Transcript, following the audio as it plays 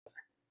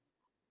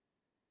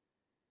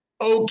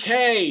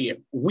Okay,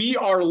 we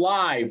are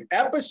live.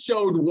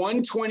 Episode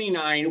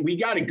 129. We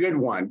got a good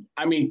one.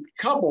 I mean,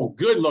 couple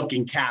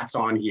good-looking cats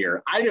on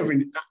here. I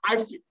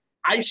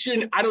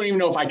shouldn't. I don't even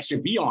know if I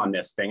should be on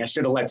this thing. I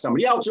should have let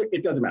somebody else.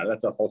 It doesn't matter.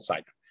 That's a whole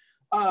side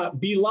note.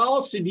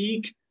 Bilal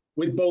Sadiq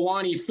with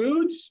Bolani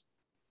Foods.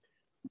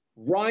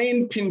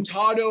 Ryan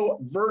Pintado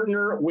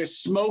Vertner with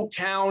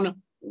Smoketown.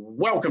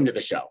 Welcome to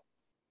the show.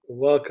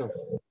 Welcome.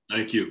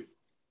 Thank you.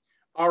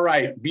 All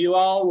right,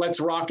 Bilal, let's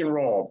rock and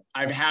roll.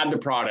 I've had the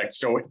product,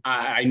 so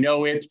I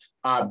know it.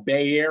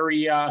 Bay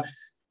Area,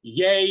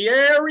 yay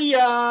area.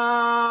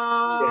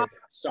 Yeah.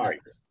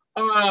 Sorry.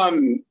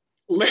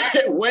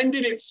 When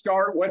did it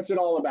start? What's it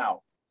all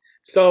about?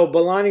 So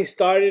Bolani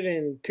started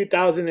in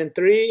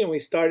 2003, and we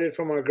started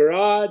from our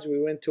garage.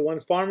 We went to one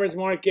farmer's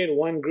market.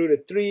 One grew to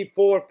 3,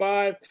 4,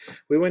 5.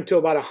 We went to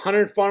about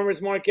 100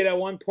 farmer's market at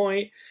one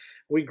point.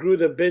 We grew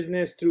the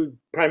business through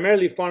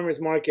primarily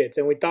farmers markets,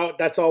 and we thought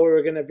that's all we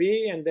were going to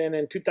be. And then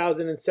in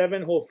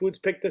 2007, Whole Foods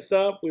picked us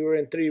up. We were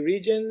in 3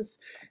 regions.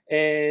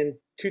 And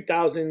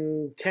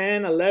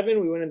 2010, 11,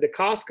 we went into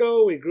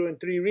Costco. We grew in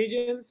 3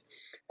 regions.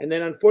 And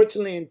then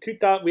unfortunately, in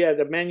 2000, we had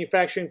a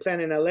manufacturing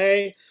plant in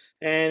LA.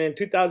 And in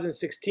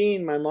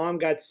 2016, my mom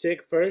got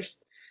sick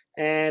first,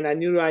 and I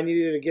knew I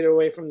needed to get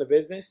away from the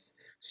business.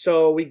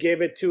 So we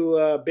gave it to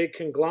a big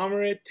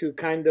conglomerate to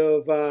kind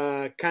of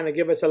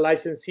give us a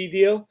licensee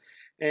deal.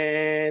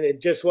 And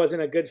it just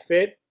wasn't a good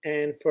fit.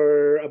 And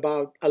for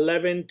about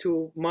 11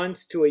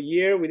 months to a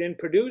year, we didn't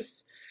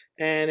produce.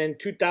 And in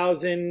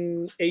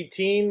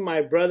 2018,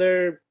 my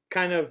brother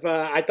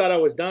I thought I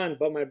was done,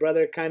 but my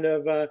brother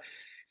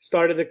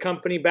started the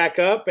company back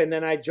up, and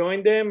then I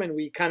joined them, and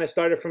we kind of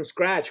started from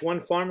scratch, one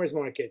farmer's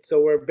market.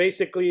 So we're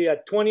basically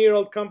a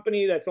 20-year-old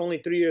company that's only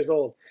 3 years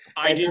old.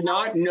 I did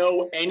not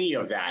know any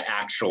of that,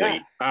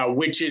 actually,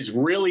 which is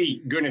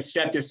really going to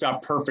set this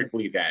up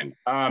perfectly then.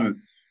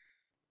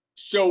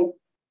 So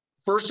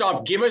first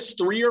off, give us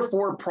 3 or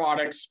 4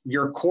 products,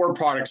 your core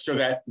products, so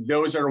that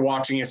those that are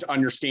watching us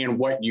understand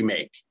what you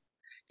make.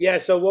 Yeah,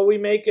 so what we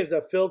make is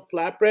a filled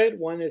flatbread.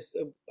 One is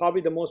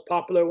probably the most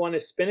popular one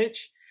is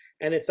spinach.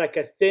 And it's like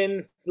a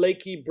thin,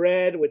 flaky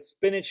bread with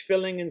spinach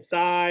filling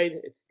inside.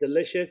 It's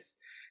delicious.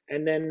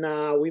 And then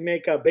we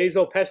make a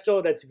basil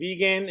pesto that's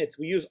vegan.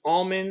 We use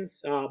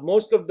almonds.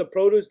 Most of the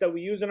produce that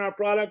we use in our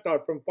product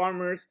are from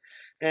farmers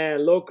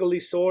and locally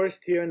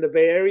sourced here in the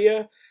Bay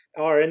Area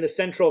or in the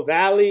Central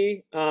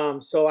Valley.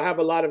 So I have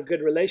a lot of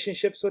good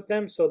relationships with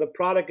them. So the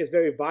product is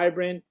very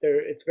vibrant.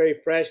 It's very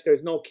fresh.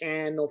 There's no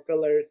can, no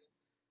fillers.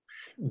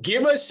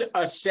 Give us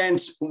a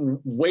sense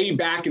way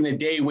back in the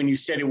day when you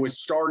said it was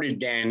started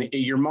then.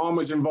 Your mom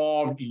was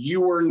involved,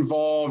 you were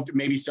involved,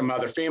 maybe some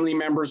other family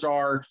members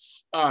are.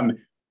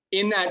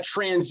 In that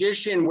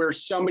transition where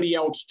somebody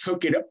else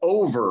took it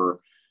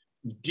over,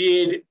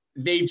 did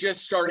they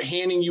just start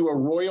handing you a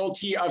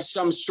royalty of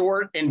some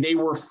sort and they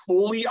were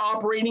fully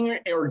operating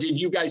it, or did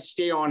you guys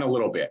stay on a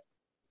little bit?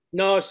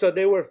 No, so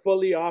they were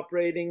fully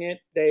operating it.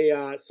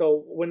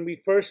 So when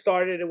we first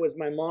started, it was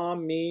my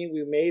mom, me,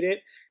 we made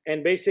it.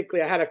 And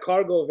basically I had a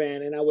cargo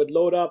van, and I would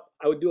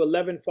do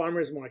 11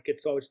 farmers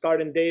markets. So I would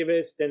start in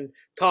Davis, then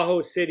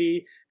Tahoe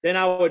City. Then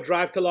I would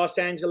drive to Los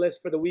Angeles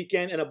for the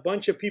weekend, and a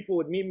bunch of people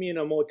would meet me in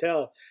a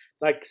motel,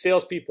 like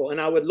salespeople.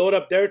 And I would load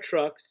up their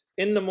trucks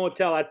in the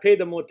motel. I'd pay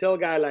the motel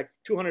guy like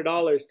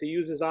 $200 to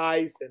use his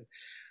ice, and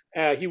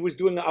I was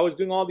doing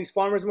all these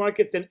farmers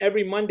markets, and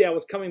every Monday I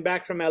was coming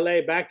back from LA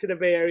back to the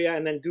Bay Area,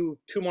 and then do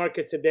 2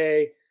 markets a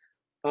day,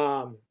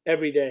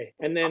 every day.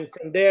 And then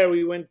from there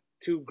we went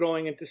to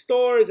growing into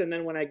stores. And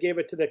then when I gave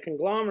it to the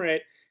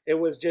conglomerate, it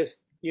was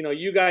just,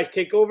 you guys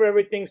take over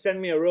everything, send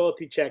me a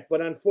royalty check.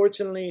 But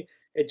unfortunately,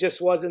 it just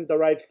wasn't the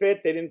right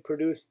fit. They didn't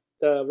produce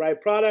the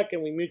right product,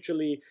 and we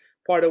mutually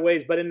parted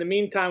ways. But in the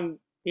meantime,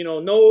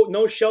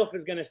 no shelf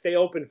is going to stay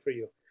open for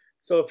you.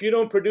 So if you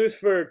don't produce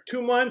for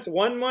 2 months,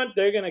 1 month,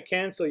 they're going to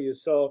cancel you.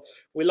 So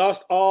we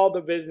lost all the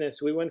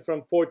business. We went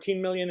from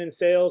 14 million in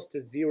sales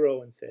to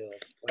 0 in sales.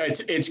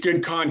 It's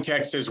good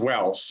context as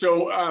well.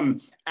 So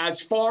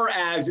as far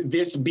as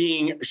this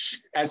being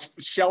as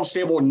shelf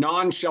stable,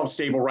 non-shelf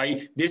stable,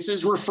 right? This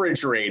is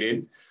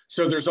refrigerated.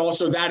 So there's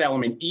also that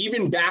element.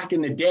 Even back in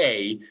the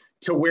day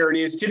to where it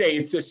is today,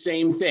 it's the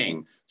same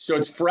thing. So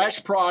it's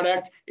fresh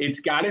product. It's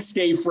got to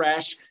stay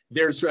fresh.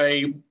 There's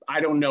a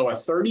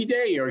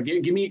 30-day, or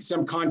give me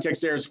some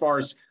context there as far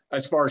as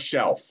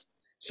shelf.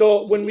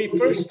 So when we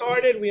first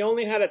started, we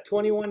only had a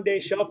 21-day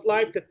shelf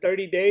life to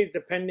 30 days,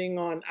 depending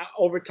on,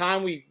 over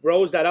time, we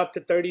rose that up to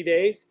 30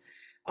 days.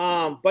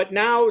 But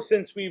now,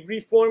 since we've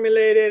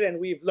reformulated and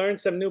we've learned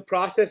some new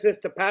processes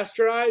to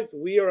pasteurize,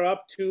 we are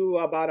up to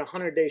about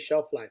 100-day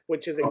shelf life,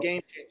 which is a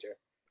game changer.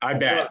 I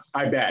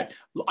bet.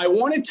 I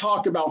want to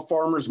talk about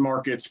farmers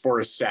markets for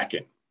a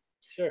second.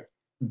 Sure.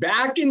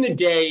 Back in the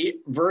day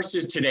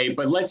versus today,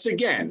 but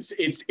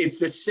it's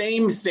the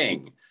same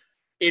thing.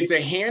 It's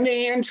a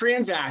hand-to-hand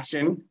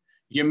transaction.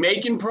 You're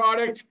making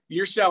product,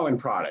 you're selling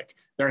product.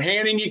 They're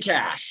handing you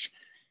cash.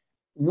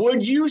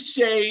 Would you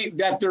say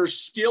that there's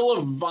still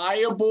a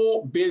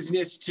viable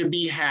business to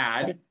be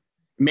had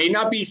may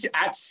not be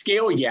at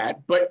scale yet,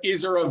 but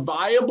is there a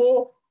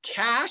viable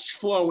cash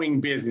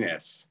flowing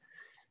business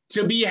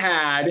to be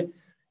had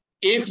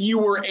if you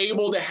were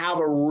able to have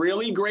a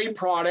really great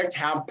product,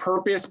 have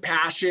purpose,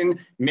 passion,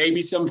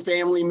 maybe some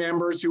family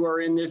members who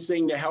are in this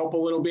thing to help a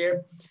little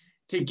bit,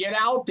 to get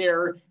out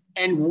there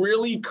and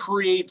really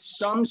create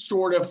some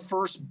sort of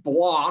first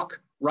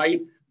block,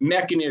 right,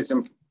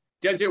 mechanism.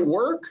 Does it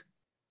work?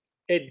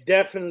 It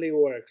definitely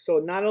works. So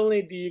not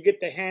only do you get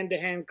the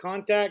hand-to-hand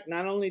contact,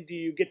 not only do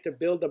you get to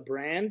build a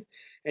brand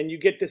and you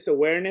get this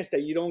awareness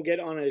that you don't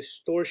get on a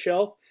store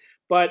shelf,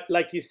 but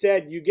like you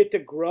said, you get to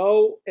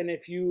grow. And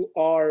if you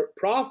are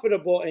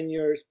profitable and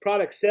your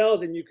product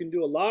sells and you can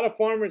do a lot of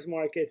farmers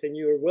markets and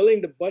you're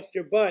willing to bust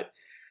your butt,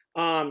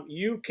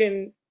 you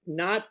can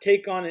not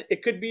take on it.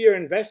 It could be your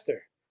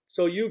investor.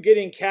 So you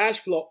getting cash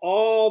flow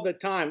all the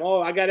time.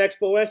 Oh, I got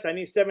Expo West. I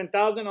need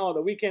 7,000. Oh,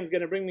 the weekend's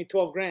going to bring me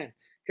 12 grand.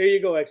 Here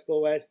you go,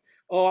 Expo West.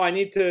 Oh, I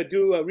need to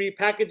do a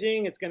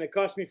repackaging. It's going to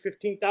cost me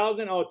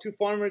 15,000. Oh, 2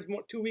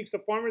 weeks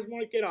of farmers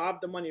market. I'll have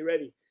the money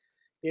ready.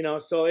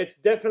 So it's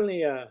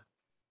definitely a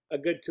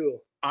good tool.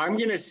 I'm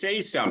going to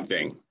say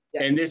something,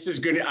 and this is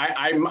going to,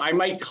 I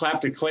might have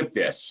to clip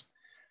this.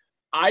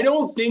 I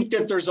don't think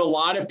that there's a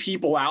lot of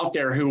people out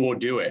there who will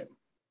do it.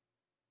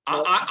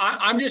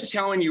 I'm just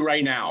telling you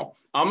right now,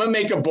 I'm going to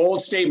make a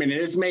bold statement,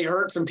 and this may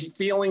hurt some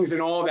feelings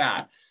and all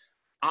that.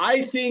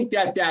 I think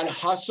that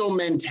hustle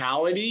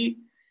mentality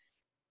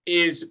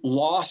is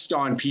lost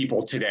on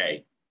people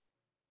today.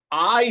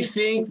 I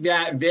think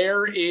that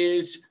there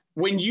is,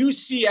 when you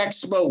see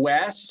Expo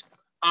West,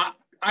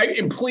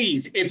 and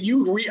please, if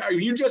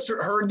you just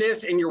heard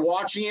this and you're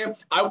watching it,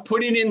 I'll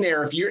put it in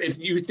there. If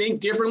you think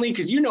differently,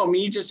 because you know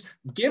me, just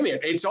give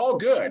it. It's all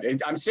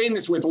good. I'm saying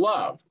this with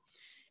love.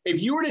 If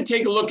you were to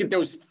take a look at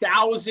those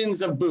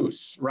thousands of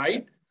booths,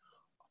 right?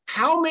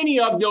 How many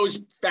of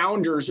those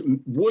founders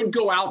would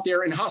go out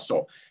there and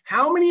hustle?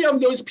 How many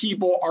of those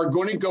people are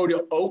going to go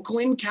to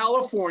Oakland,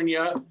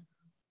 California,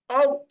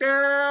 and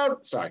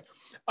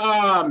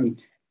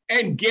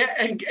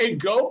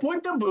go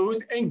put the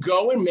booth and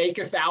go and make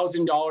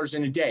 $1,000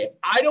 in a day?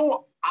 I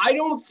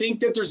don't think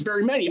that there's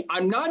very many.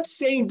 I'm not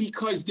saying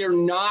because they're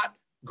not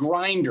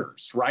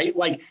grinders, right?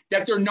 Like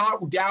that they're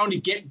not down to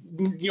get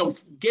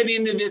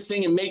into this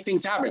thing and make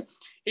things happen.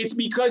 It's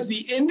because the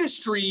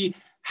industry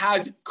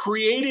has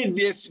created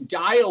this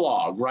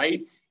dialogue,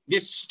 right?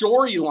 This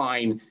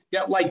storyline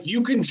that like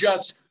you can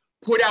just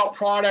put out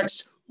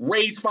products,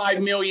 raise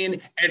 5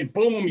 million, and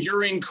boom,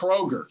 you're in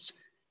Kroger's.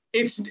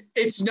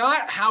 It's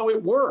not how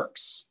it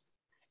works.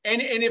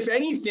 And if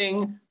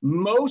anything,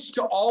 most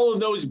to all of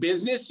those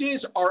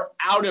businesses are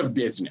out of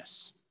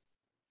business.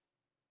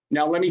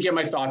 Now, let me get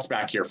my thoughts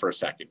back here for a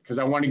second, because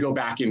I want to go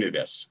back into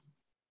this.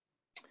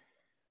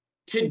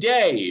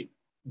 Today,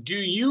 do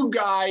you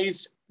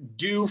guys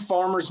do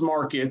farmers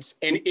markets?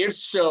 And if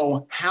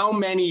so, how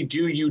many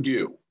do you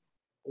do?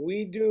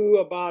 We do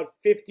about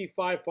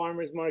 55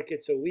 farmers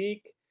markets a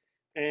week.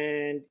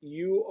 And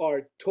you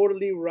are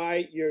totally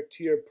right.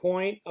 To your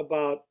point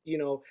about,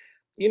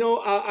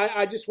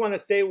 I just want to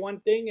say one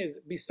thing is,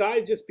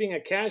 besides just being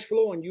a cash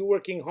flow and you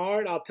working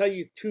hard, I'll tell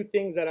you two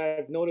things that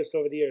I've noticed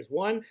over the years.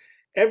 One,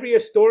 every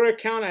store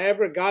account I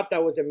ever got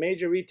that was a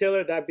major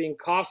retailer, that being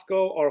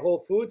Costco or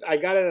Whole Foods, I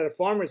got it at a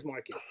farmer's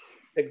market.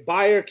 The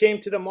buyer came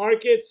to the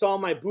market, saw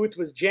my booth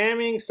was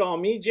jamming, saw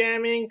me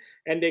jamming,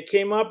 and they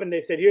came up and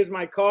they said, here's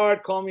my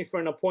card, call me for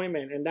an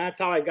appointment. And that's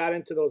how I got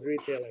into those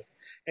retailers.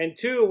 And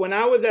two, when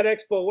I was at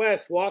Expo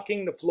West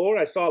walking the floor,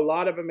 I saw a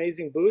lot of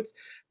amazing booths.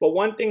 But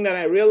one thing that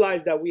I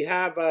realized that we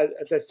have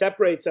that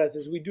separates us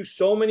is we do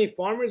so many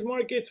farmers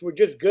markets. We're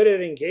just good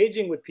at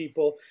engaging with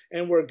people,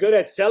 and we're good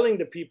at selling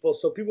to people.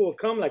 So people will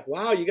come like,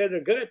 wow, you guys are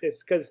good at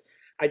this, because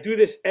I do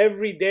this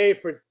every day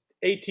for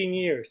 18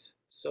 years.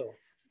 So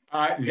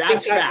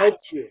that's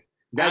fact.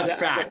 That's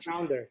fact.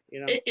 Founder,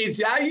 Is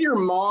that your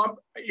mom?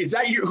 Is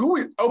that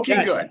who? Okay,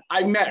 yes. Good.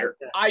 I met her.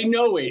 Yes. I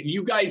know it.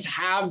 You guys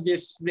have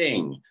this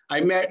thing. I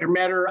met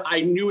her.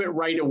 I knew it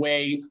right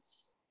away.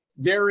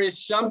 There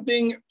is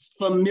something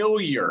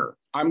familiar.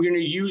 I'm going to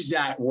use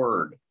that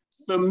word.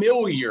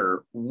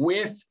 Familiar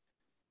with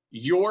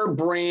your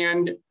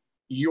brand,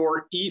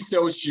 your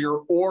ethos,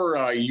 your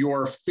aura,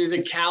 your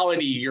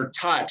physicality, your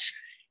touch.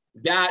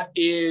 That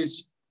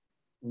is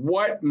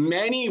what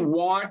many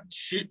want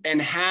to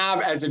and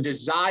have as a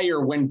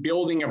desire when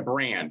building a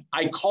brand.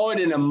 I call it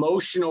an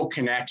emotional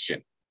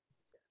connection.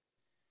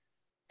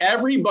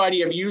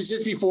 Everybody, I've used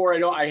this before,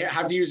 I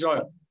have to use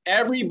it.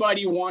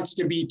 Everybody wants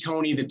to be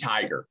Tony the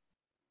Tiger.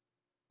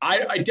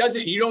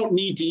 You don't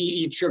need to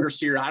eat sugar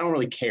cereal. I don't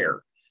really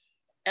care.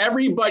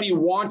 Everybody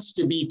wants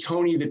to be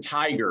Tony the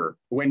Tiger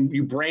when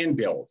you brand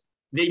build.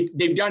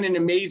 They've done an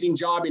amazing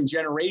job in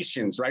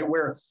generations, right?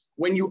 Where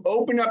when you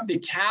open up the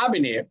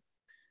cabinet,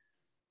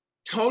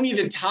 Tony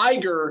the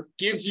Tiger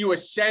gives you a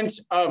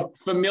sense of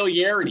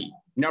familiarity,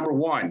 number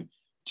one.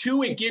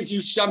 Two, it gives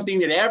you something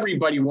that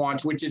everybody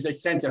wants, which is a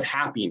sense of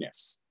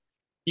happiness.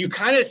 You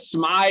kind of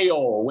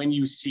smile when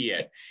you see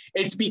it.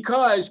 It's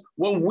because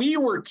when we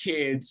were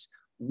kids,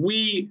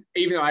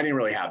 even though I didn't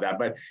really have that,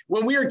 but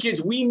when we were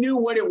kids, we knew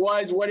what it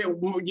was, when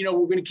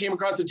it came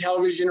across the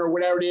television or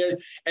whatever it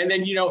is. And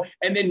then,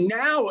 and then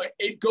now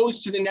it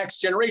goes to the next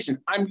generation.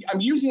 I'm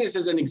using this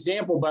as an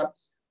example, but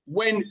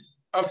when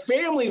a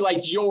family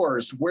like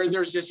yours, where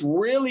there's this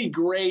really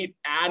great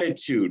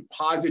attitude,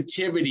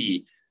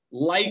 positivity,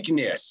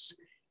 likeness,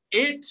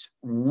 it's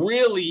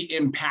really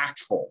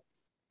impactful.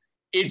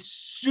 It's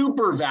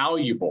super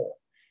valuable.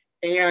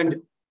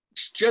 And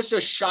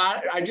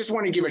I just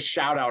want to give a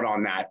shout out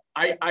on that.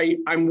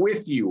 I'm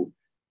with you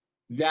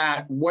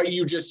that what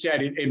you just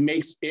said,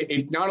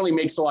 it not only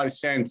makes a lot of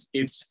sense,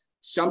 it's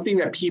something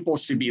that people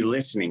should be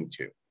listening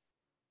to.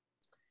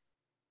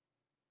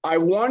 I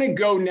want to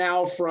go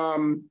now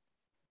from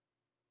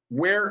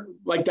where,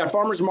 like, that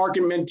farmer's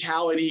market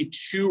mentality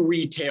to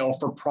retail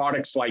for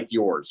products like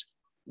yours.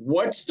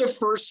 What's the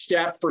first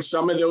step for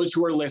some of those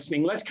who are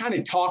listening? Let's kind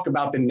of talk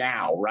about the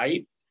now,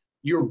 right?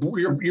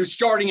 You're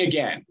starting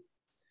again.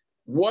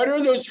 What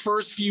are those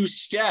first few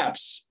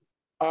steps,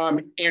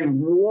 and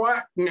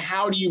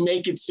how do you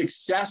make it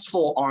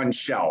successful on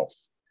shelf?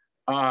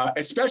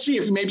 Especially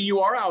if maybe you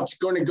are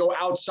going to go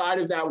outside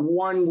of that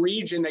one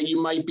region that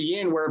you might be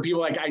in, where people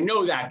are like, I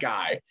know that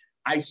guy.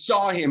 I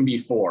saw him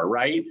before,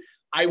 right?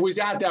 I was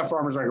at that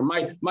farmer's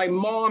market. My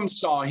mom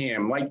saw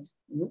him. Like,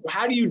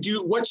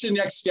 what's the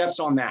next steps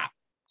on that?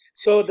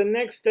 So the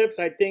next steps,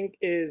 I think,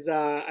 is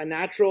a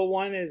natural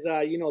one is,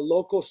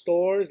 local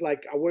stores.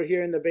 Like, we're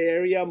here in the Bay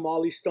Area,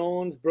 Molly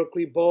Stone's,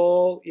 Brooklyn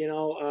Bowl,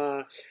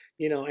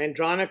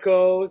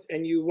 Andronico's,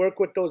 and you work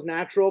with those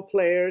natural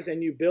players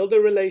and you build a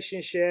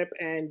relationship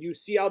and you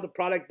see how the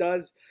product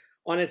does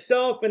on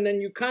itself, and then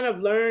you kind of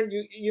learn.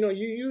 You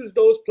use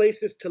those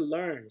places to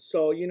learn.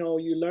 So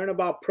you learn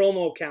about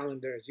promo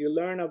calendars, you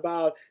learn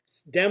about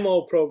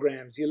demo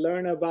programs, you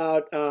learn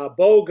about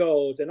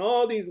BOGOs and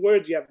all these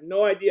words you have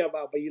no idea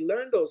about, but you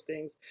learn those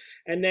things.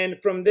 And then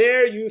from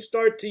there you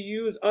start to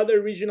use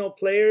other regional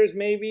players.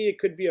 Maybe it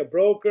could be a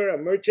broker, a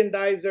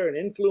merchandiser, an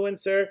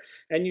influencer,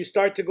 and you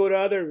start to go to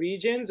other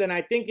regions. And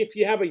I think if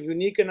you have a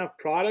unique enough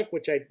product,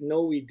 which I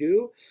know we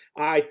do,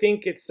 I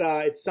think it's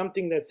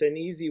something that's an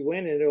easy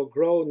win, and it'll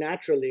grow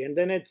naturally. And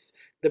then it's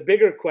the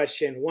bigger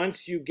question.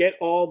 Once you get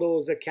all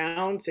those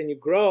accounts and you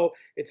grow,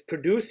 it's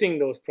producing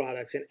those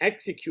products and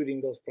executing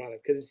those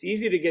products, because it's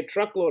easy to get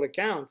truckload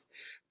accounts,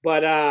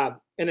 but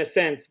in a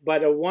sense,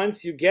 but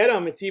once you get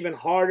them, it's even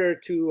harder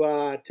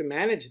to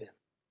manage them.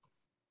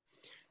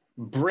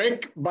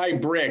 Brick by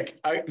brick.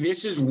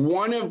 This is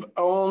one of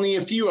only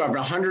a few of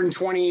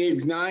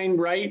 129,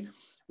 right?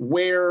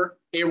 Where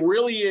it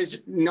really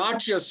is not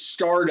just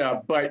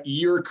startup, but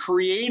you're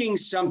creating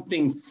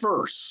something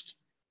first.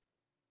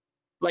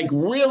 Like,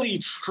 really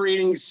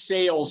creating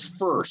sales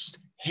first,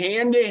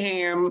 hand to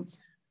hand,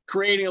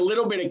 creating a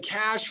little bit of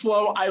cash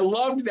flow. I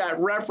loved that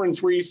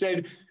reference where you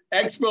said,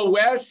 Expo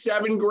West,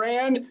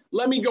 $7,000.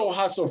 Let me go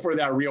hustle for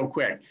that real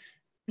quick.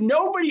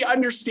 Nobody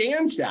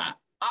understands that.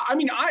 I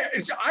mean,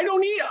 I don't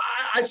need,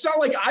 it's not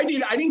like I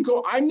didn't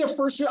go, I'm the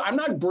first, I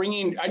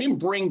didn't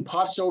bring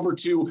puffs over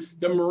to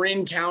the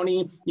Marin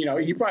County.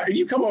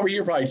 You come over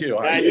here probably too.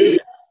 Huh? I do.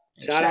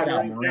 Shout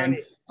out Marin.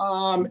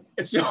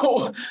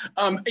 So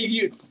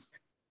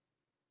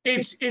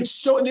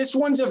this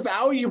one's a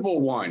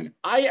valuable one.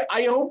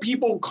 I hope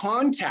people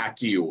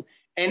contact you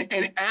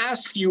and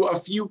ask you a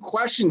few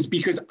questions,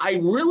 because I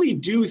really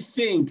do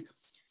think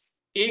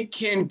it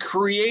can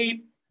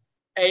create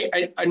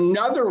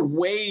another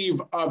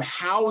wave of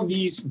how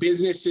these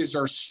businesses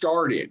are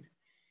started,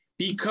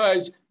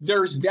 because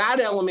there's that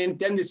element.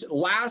 Then this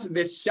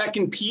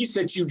second piece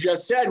that you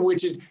just said,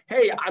 which is,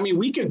 hey, I mean,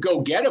 we could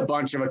go get a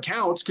bunch of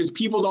accounts, because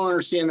people don't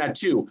understand that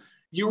too.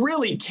 You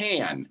really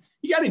can.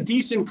 You got a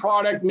decent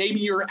product.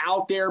 Maybe you're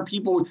out there,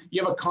 you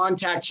have a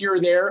contact here or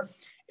there.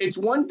 It's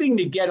one thing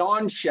to get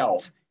on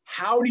shelf.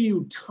 How do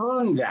you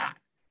turn that?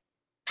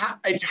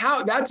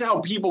 That's how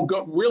people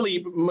go,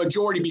 really,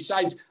 majority,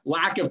 besides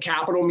lack of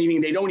capital,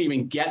 meaning they don't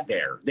even get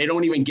there. They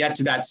don't even get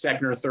to that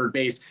second or third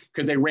base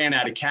because they ran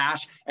out of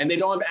cash and they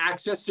don't have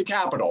access to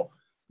capital.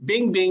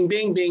 Bing, bing,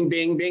 bing, bing,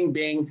 bing, bing,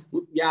 bing.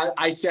 Yeah,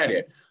 I said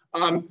it.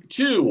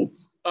 Two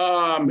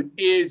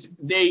is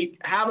they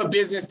have a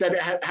business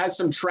that has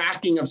some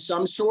tracking of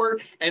some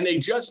sort, and they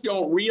just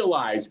don't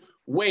realize,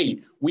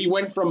 wait, we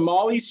went from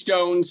Molly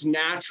Stone's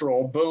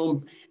natural,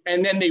 boom,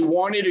 and then they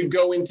wanted to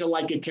go into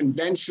like a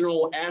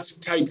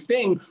conventional-esque type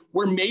thing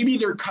where maybe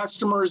their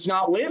customer is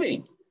not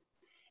living.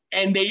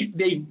 And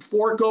they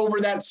fork over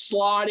that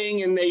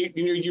slotting, and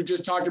you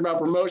just talked about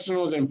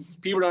promotionals, and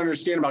people don't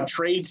understand about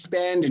trade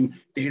spend, and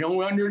they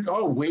don't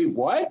oh, wait,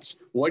 what?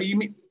 What do you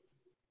mean?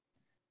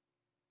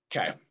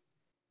 Okay.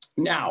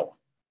 Now,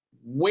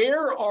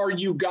 where are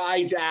you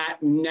guys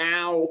at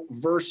now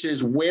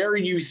versus where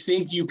you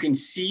think you can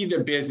see the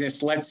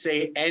business, let's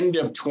say end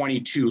of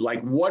 22?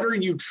 Like, what are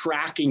you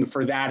tracking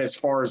for that as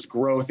far as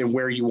growth and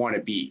where you want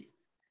to be?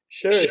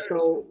 Sure.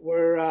 So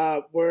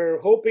we're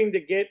hoping to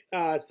get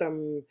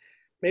some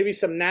maybe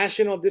some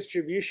national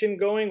distribution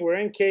going. We're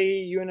in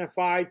KE,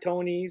 UNFI,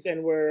 Tony's,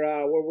 and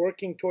we're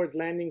working towards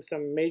landing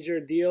some major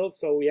deals.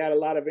 So we had a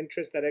lot of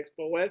interest at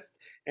Expo West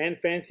and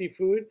Fancy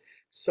Food.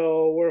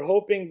 So we're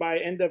hoping by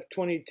end of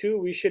 22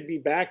 we should be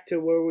back to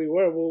where we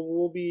were.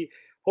 We'll be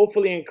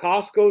hopefully in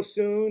Costco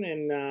soon,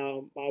 and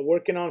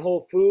working on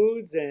Whole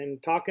Foods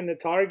and talking to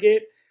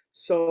Target.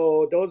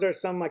 So those are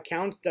some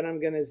accounts that I'm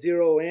going to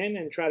zero in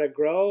and try to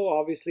grow,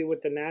 obviously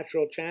with the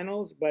natural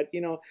channels. But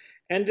end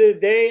of the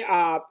day,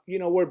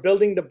 we're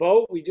building the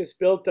boat. We just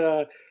built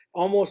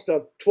almost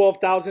a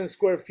 12,000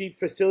 square feet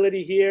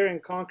facility here in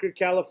Concord,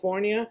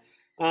 California.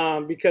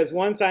 Because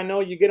once I know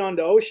you get on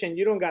the ocean,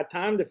 you don't got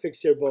time to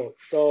fix your boat.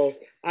 So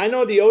I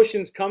know the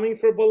ocean's coming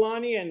for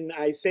Bolani, and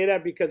I say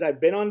that because I've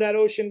been on that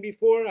ocean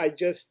before. I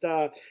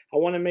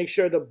want to make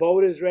sure the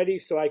boat is ready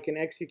so I can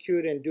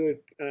execute and do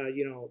it,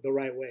 the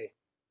right way.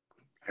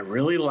 I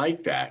really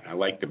like that. I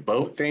like the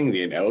boat thing,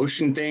 the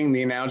ocean thing,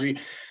 the analogy.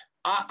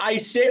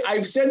 I've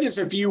said this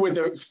with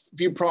a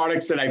few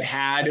products that I've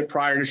had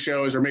prior to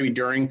shows or maybe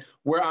during,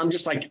 where I'm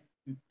just like,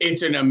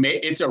 it's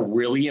a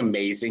really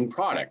amazing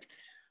product.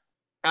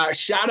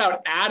 Shout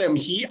out Adam.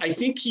 I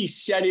think he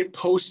said it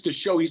post the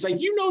show. He's like,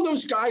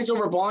 those guys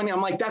over Bolani. I'm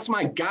like, that's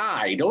my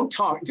guy. Don't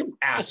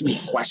ask me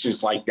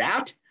questions like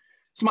that.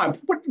 It's my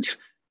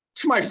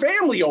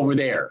family over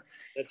there.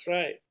 That's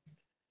right.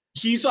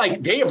 He's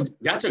like,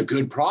 that's a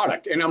good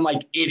product. And I'm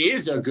like, it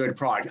is a good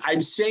product.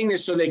 I'm saying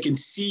this so they can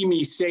see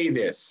me say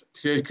this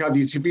to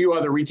these few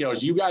other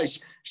retailers. You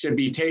guys should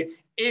be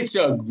it's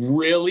a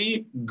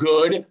really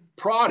good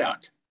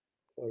product.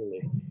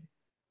 Totally.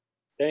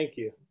 Thank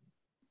you.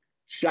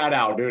 Shout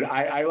out, dude.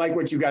 I like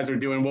what you guys are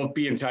doing. We'll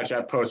be in touch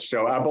at post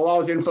show.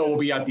 Bilal's info will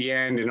be at the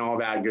end and all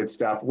that good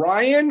stuff.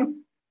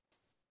 Ryan?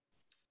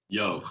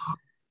 Yo,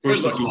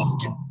 first of all,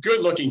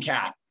 good looking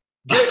cat.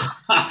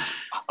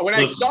 When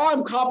I saw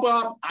him come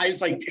up, I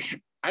was like,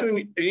 I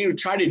didn't even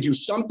try to do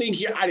something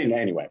here. I didn't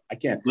anyway. I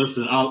can't.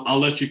 Listen, I'll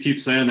let you keep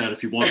saying that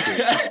if you want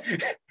to.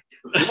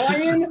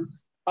 Ryan,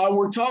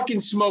 we're talking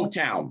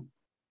Smoketown.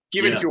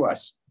 Give it to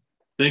us.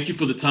 Thank you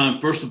for the time.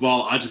 First of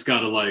all, I just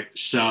got to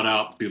shout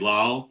out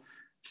Bilal.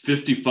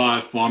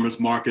 55 farmers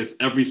markets,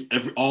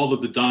 all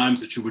of the dimes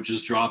that you were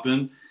just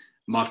dropping,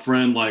 my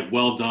friend,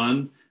 well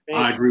done.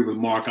 I agree with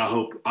Mark. I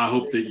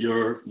hope that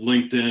your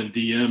LinkedIn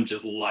DM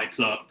just lights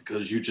up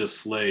because you just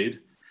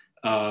slayed.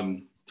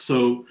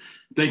 So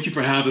thank you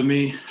for having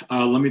me.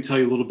 Let me tell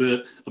you a little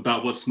bit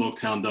about what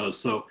Smoketown does.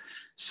 So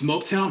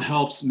Smoketown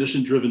helps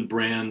mission-driven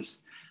brands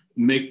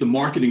make the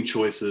marketing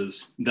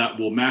choices that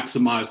will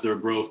maximize their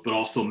growth, but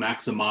also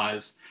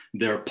maximize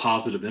their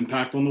positive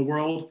impact on the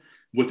world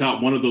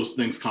without one of those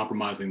things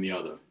compromising the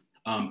other.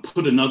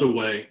 Put another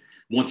way,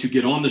 once you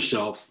get on the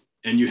shelf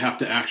and you have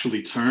to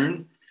actually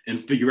turn and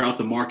figure out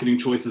the marketing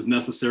choices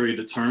necessary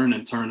to turn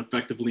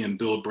effectively and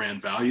build brand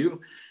value,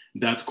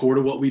 that's core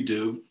to what we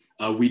do.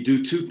 We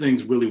do two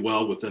things really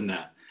well within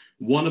that.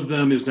 One of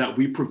them is that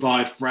we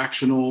provide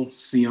fractional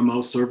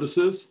CMO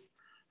services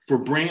for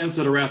brands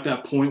that are at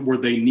that point where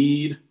they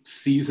need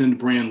seasoned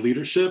brand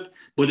leadership,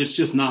 but it's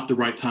just not the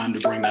right time to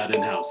bring that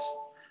in-house.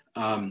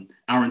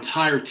 Our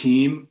entire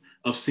team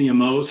of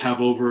CMOs have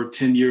over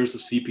 10 years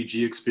of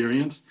CPG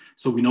experience,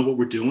 so we know what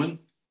we're doing.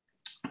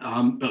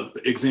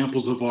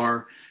 Examples of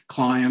our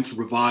clients: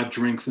 Revive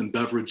Drinks and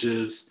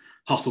Beverages,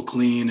 Hustle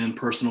Clean and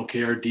Personal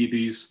Care,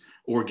 DB's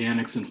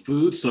Organics and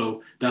Food.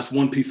 So that's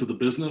one piece of the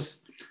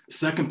business.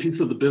 Second piece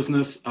of the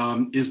business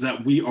is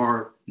that we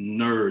are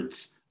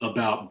nerds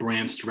about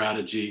brand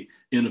strategy,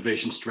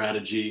 innovation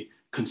strategy,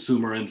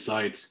 consumer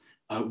insights.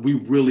 We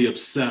really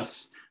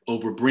obsess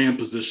over brand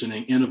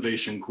positioning,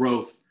 innovation,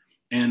 growth.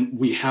 And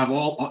we have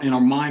all in our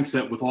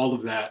mindset with all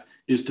of that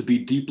is to be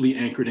deeply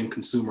anchored in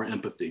consumer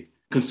empathy.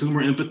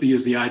 Consumer empathy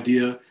is the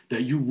idea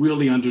that you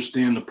really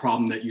understand the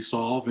problem that you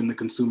solve in the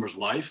consumer's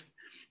life,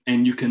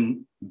 and you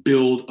can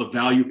build a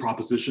value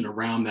proposition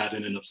around that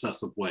in an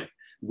obsessive way.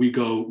 We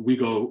go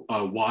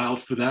wild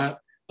for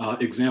that.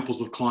 Examples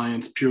of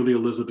clients: Purely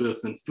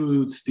Elizabeth and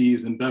Food,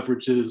 Steve's and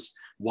Beverages,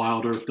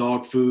 Wild Earth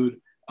Dog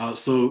Food.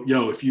 So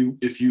if you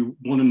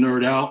want to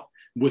nerd out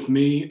with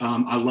me,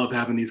 I love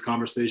having these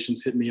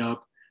conversations. Hit me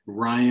up,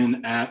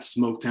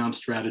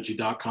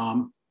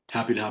 Ryan@smoketownstrategy.com.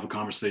 Happy to have a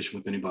conversation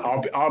with anybody.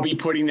 I'll be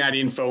putting that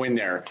info in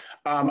there.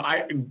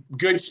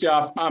 Good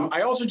stuff.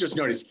 I also just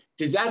noticed,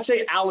 does that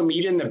say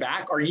Alameda in the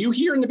back? Are you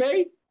here in the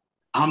Bay?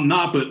 I'm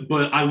not,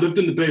 but I lived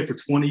in the Bay for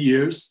 20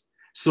 years.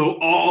 So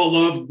all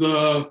of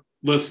the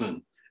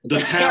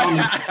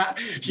town.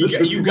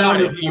 you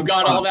got it. You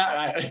got all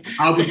that.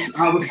 I was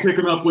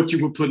picking up what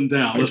you were putting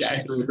down. Let's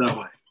just do it that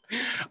way.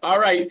 All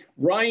right.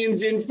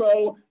 Ryan's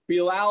info,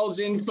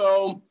 Bilal's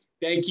info.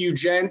 Thank you,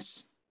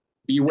 gents.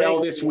 Be well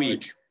this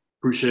week.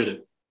 Appreciate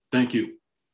it. Thank you.